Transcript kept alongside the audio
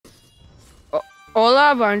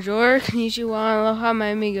Hola, bonjour, konnichiwa, aloha, my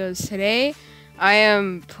amigos. Today, I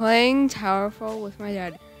am playing TowerFall with my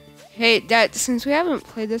dad. Hey, Dad, since we haven't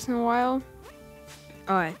played this in a while,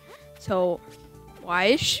 alright, so Y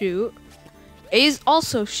is shoot, A is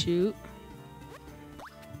also shoot.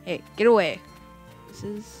 Hey, get away. This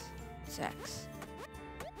is sex.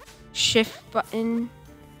 Shift button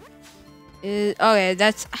is, okay,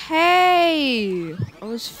 that's, hey! I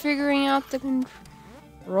was figuring out the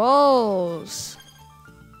controls.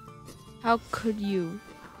 How could you?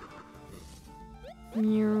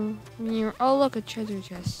 Meow, meow. Oh, look, a treasure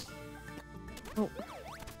chest. Oh.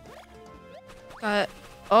 Got it.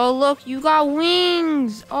 Oh, look, you got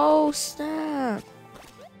wings. Oh, snap.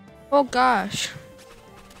 Oh, gosh.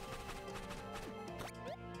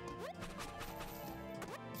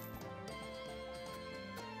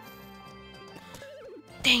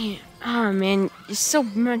 Dang it. Oh, man, it's so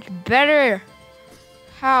much better.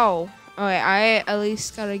 How? Okay, I at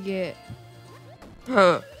least gotta get...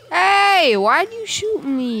 Hey, why'd you shoot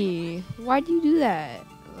me? Why'd you do that?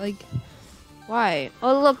 Like, why?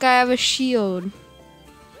 Oh, look, I have a shield.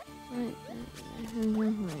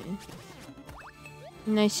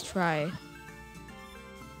 Nice try.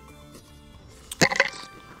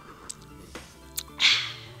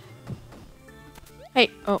 Hey,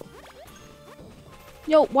 oh.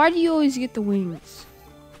 Yo, why do you always get the wings?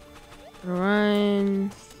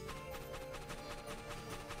 Run.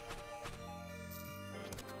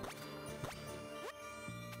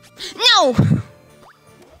 No!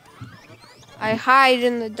 I hide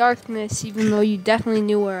in the darkness even though you definitely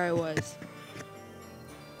knew where I was.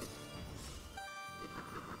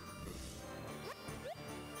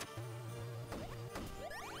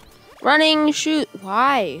 Running, shoot.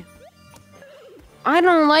 Why? I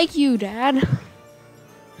don't like you, Dad.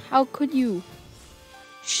 How could you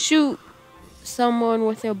shoot someone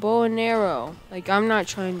with a bow and arrow? Like, I'm not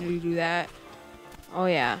trying to do that. Oh,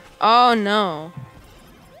 yeah. Oh, no.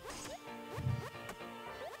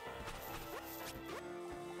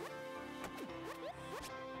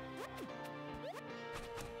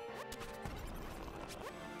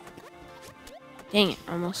 Dang it,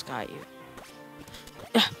 I almost got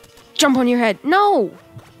you. Jump on your head. No!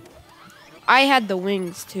 I had the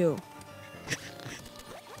wings, too.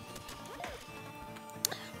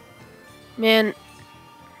 Man.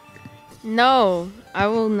 No, I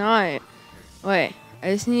will not. Wait,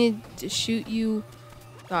 I just need to shoot you.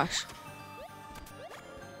 Gosh.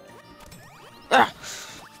 Ah.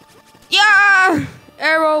 Yeah!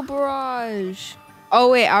 Arrow barrage. Oh,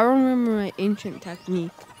 wait, I remember my ancient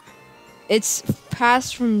technique. It's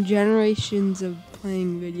passed from generations of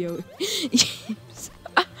playing video games.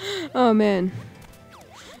 Oh, man.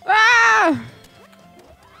 Ah!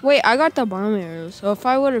 Wait, I got the bomb arrows, so if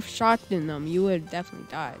I would have shot in them, you would have definitely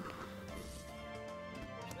died.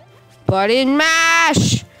 Button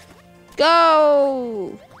mash!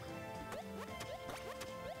 Go!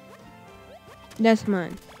 That's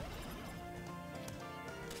mine.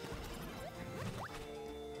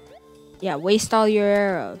 Yeah, waste all your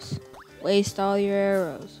arrows. Waste all your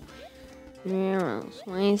arrows. Your arrows.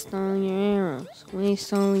 Waste all your arrows.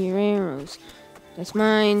 Waste all your arrows. That's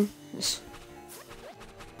mine.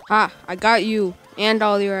 Ha! I got you. And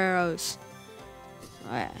all your arrows.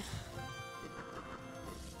 Alright.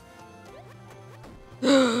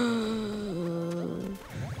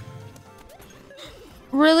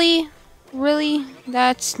 Really? Really?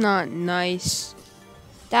 That's not nice.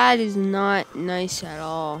 That is not nice at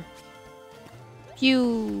all.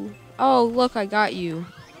 Phew. Oh, look, I got you.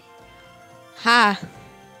 Ha.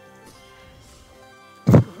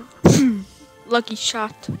 Lucky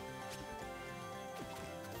shot.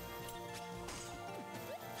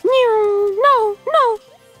 No, no.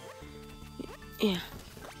 Yeah.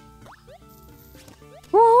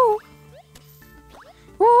 Whoa.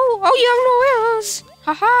 Whoa. Oh, you have no arrows.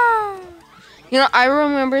 Haha. You know, I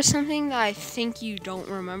remember something that I think you don't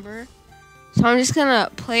remember. So I'm just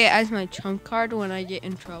gonna play it as my trump card when I get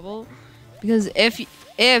in trouble. Because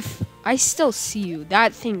if I still see you,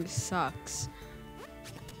 that thing sucks.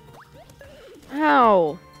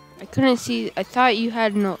 Ow. I couldn't see. I thought you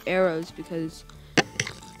had no arrows because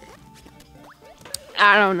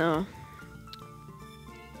I don't know.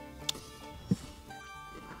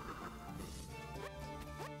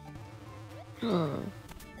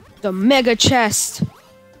 The mega chest.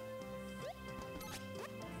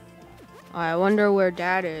 I wonder where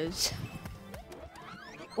Dad is.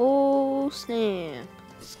 Oh, snap.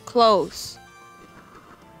 It's close.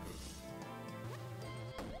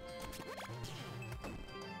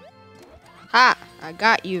 Ha! I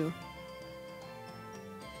got you.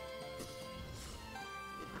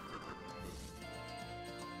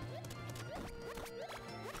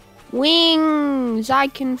 Wings! I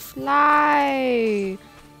can fly!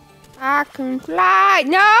 I can fly!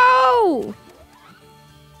 No!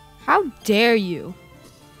 How dare you?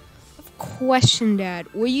 Question,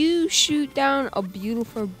 Dad. Will you shoot down a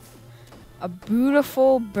beautiful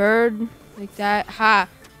bird like that? Ha!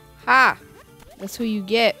 Ha! That's what you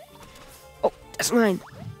get. Oh, that's mine.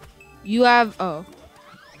 You have... Oh.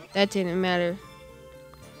 That didn't matter.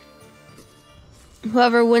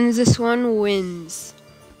 Whoever wins this one wins.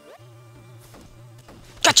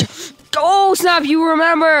 Gotcha! Oh, snap! You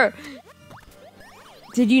remember!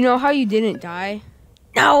 Did you know how you didn't die?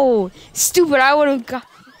 No! Stupid! I would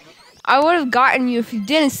have gotten you if you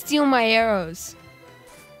didn't steal my arrows.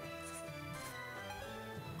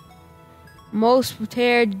 Most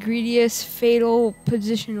prepared, greediest, fatal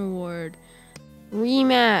position award.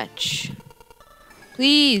 Rematch.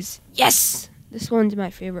 Please. Yes! This one's my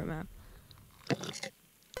favorite map.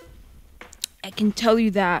 I can tell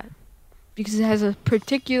you that. Because it has a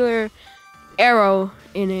particular arrow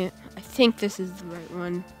in it. I think this is the right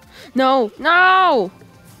one. No! No!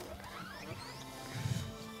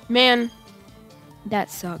 Man, that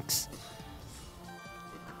sucks.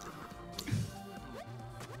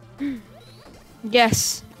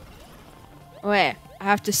 Yes. Wait, I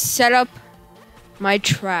have to set up my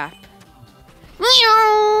trap.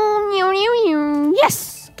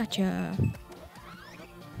 Yes! Gotcha.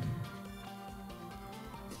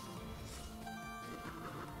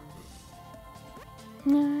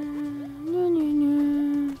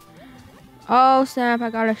 Oh snap, I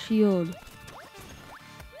got a shield.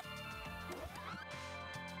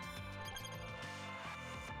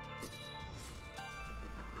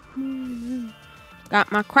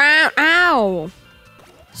 Got my crown. Ow!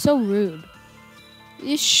 So rude.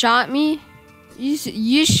 You shot me?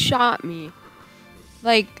 You shot me.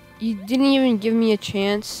 Like, you didn't even give me a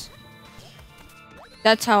chance.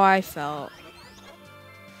 That's how I felt.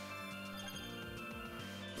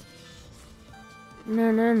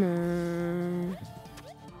 No, no, no.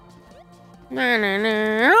 No, no,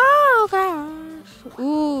 no. Oh, gosh.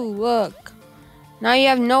 Ooh, look. Now you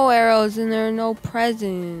have no arrows and there are no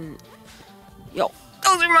presents. Yo,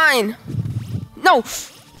 those are mine. No.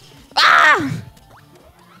 Ah!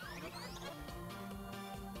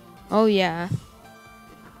 Oh, yeah.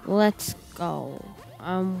 Let's go.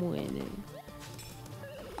 I'm winning.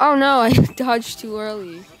 Oh, no. I dodged too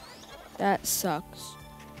early. That sucks.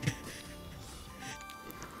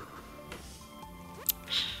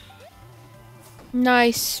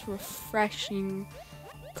 Nice, refreshing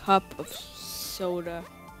cup of soda.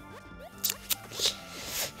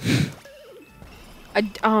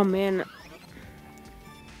 Oh man.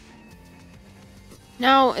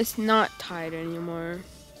 Now it's not tied anymore.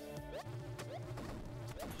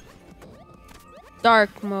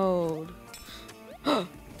 Dark mode. Those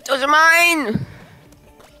are mine!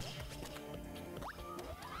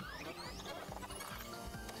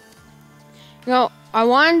 No, I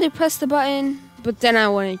wanted to press the button, but then I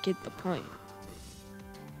wouldn't get the point.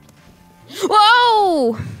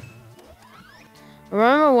 Whoa!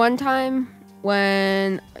 Remember one time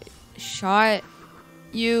when I shot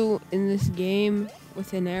you in this game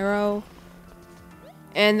with an arrow?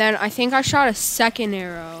 And then I think I shot a second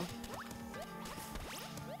arrow.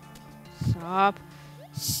 Stop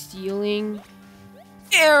stealing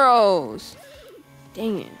arrows.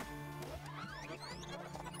 Dang it.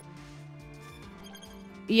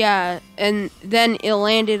 Yeah, and then it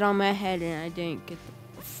landed on my head and I didn't get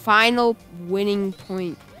the final winning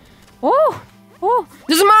point. Oh! Oh!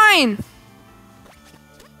 This is mine!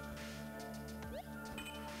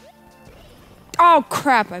 Oh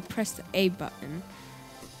crap, I pressed the A button.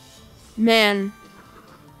 Man,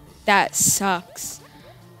 that sucks.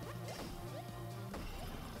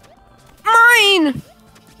 Mine!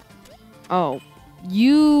 Oh,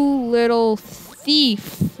 you little thief,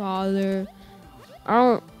 father. I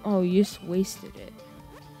don't... Oh, you just wasted it.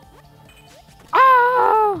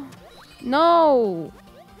 Ah! No!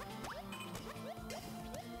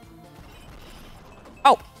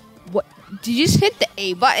 Oh, what? Did you just hit the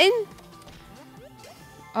A button?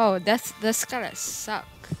 Oh, that's gotta suck.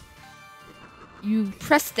 You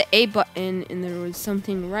pressed the A button and there was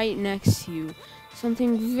something right next to you.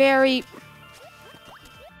 Something very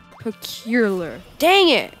peculiar. Dang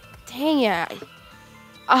it! Dang it!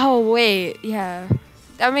 Oh wait, yeah,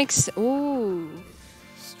 that makes. Ooh,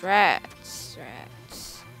 strats.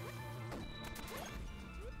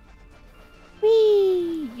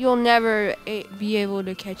 Whee! You'll never be able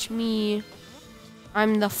to catch me.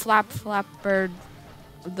 I'm the flap bird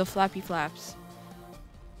with the flappy flaps.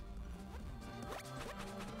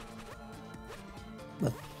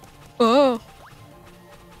 Oh.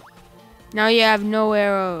 Now you have no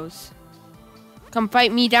arrows. Come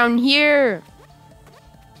fight me down here.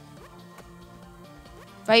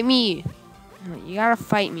 Fight me. You gotta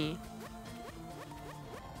fight me.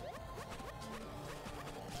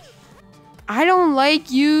 I don't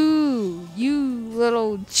like you. You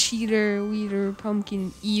little cheater, weeder,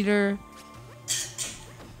 pumpkin eater.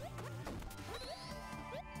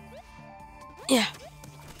 Yeah.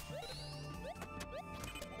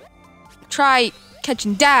 Try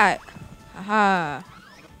catching that. Haha.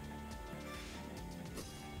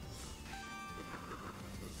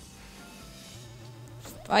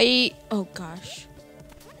 Fight. Oh gosh.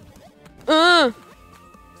 Get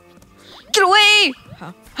away!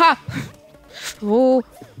 Ha. Ha. Oh.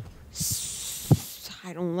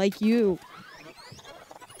 I don't like you.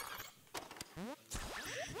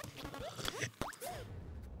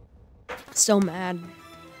 So mad.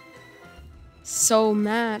 So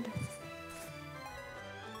mad.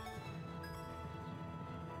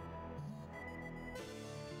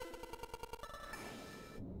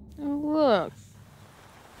 Oh, look.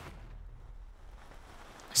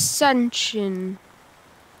 Ascension.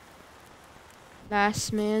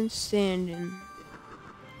 Last man standing.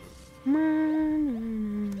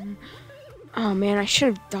 Oh man, I should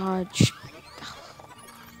have dodged.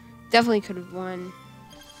 Definitely could have won.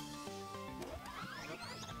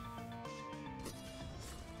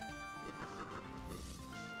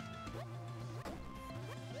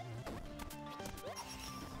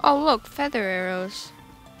 Oh look, feather arrows.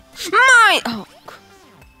 Mine! Oh.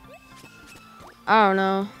 I don't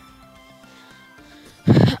know.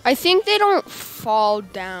 I think they don't fall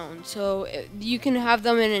down, so you can have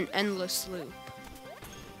them in an endless loop.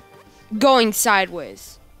 Going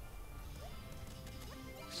sideways.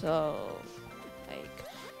 So, like,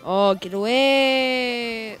 oh, get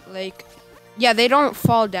away. Like, yeah, they don't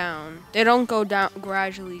fall down. They don't go down,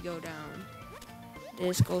 gradually go down. They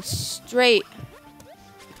just go straight.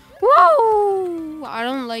 Whoa! I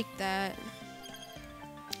don't like that.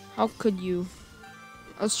 How could you?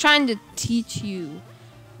 I was trying to teach you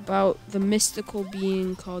about the mystical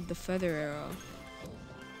being called the feather arrow.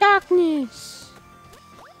 Darkness!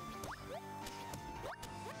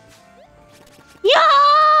 Yeah!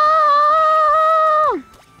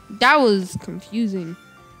 That was confusing.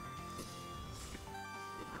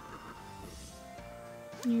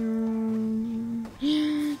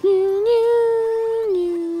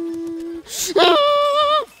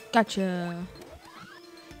 Gotcha.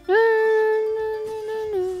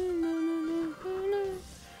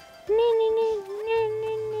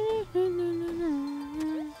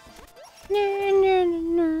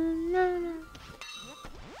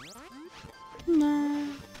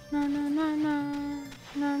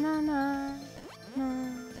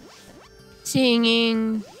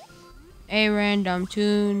 Singing a random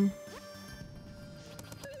tune.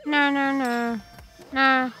 Na na na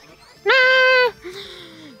na na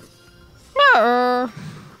no.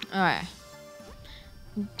 Alright.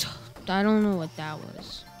 I don't know what that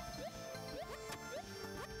was.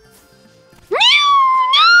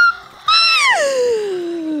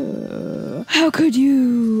 How could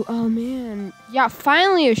you? Oh man. Yeah,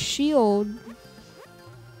 finally a shield.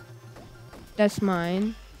 That's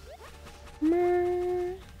mine.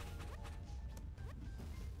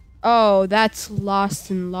 Oh, that's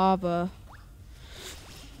lost in lava.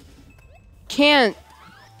 Can't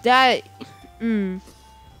that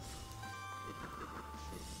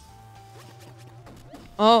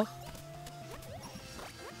Oh.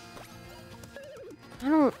 I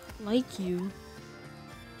don't like you.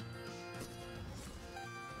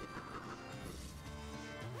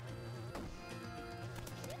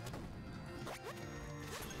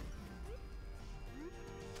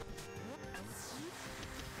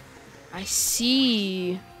 I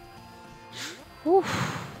see.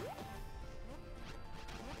 Oof.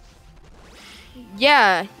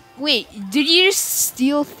 Yeah. Wait, did you just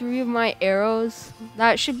steal 3 of my arrows?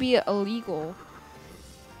 That should be illegal.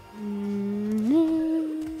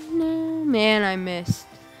 Man, I missed.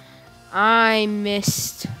 I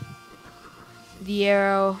missed the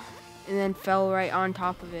arrow and then fell right on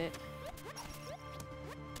top of it.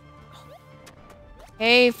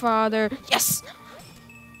 Hey, father. Yes!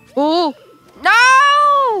 Oh!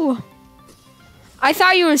 No! I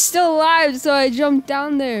thought you were still alive, so I jumped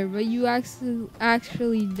down there, but you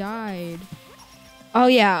actually died. Oh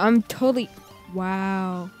yeah, I'm totally...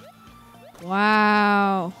 Wow.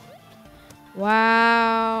 Wow.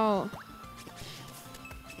 Wow.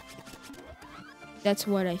 That's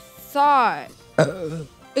what I thought.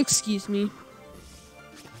 Excuse me.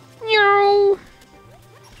 No.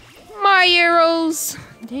 My arrows.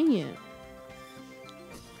 Dang it.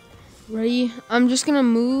 Ready? I'm just gonna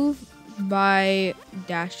move by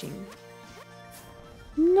dashing.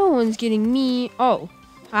 No one's getting me. Oh.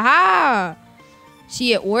 Haha!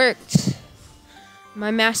 See, it worked.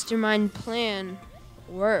 My mastermind plan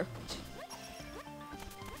worked.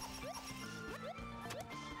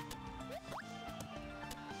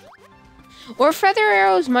 Or feather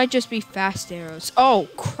arrows might just be fast arrows. Oh,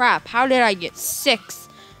 crap. How did I get 6?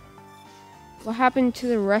 What happened to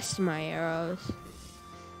the rest of my arrows?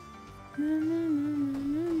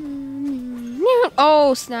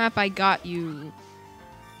 Oh, snap. I got you.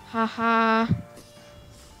 Haha.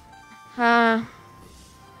 Ha.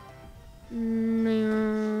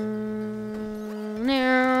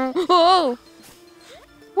 No. Oh!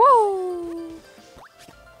 Whoa!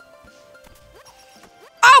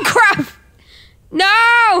 Oh, crap!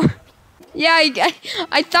 No! Yeah,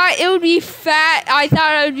 I thought it would be I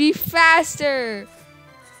thought it would be faster.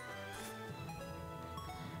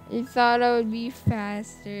 I thought I would be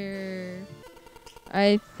faster.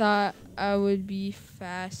 I thought I would be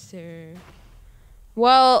faster.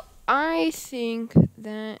 Well, I think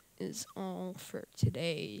that is all for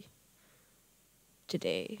today.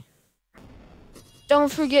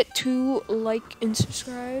 Don't forget to like and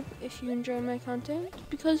subscribe if you enjoy my content,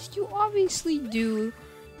 because you obviously do.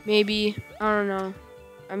 Maybe, I don't know.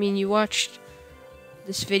 I mean, you watched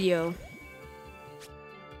this video.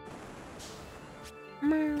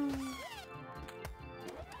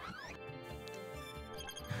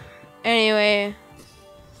 Anyway,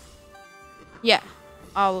 yeah,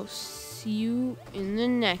 I'll see you in the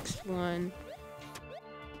next one.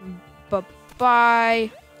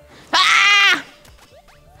 Bye-bye. Ah!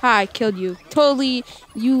 Ha, I killed you. Totally,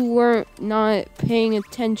 you weren't not paying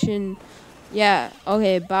attention. Yeah,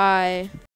 okay, bye.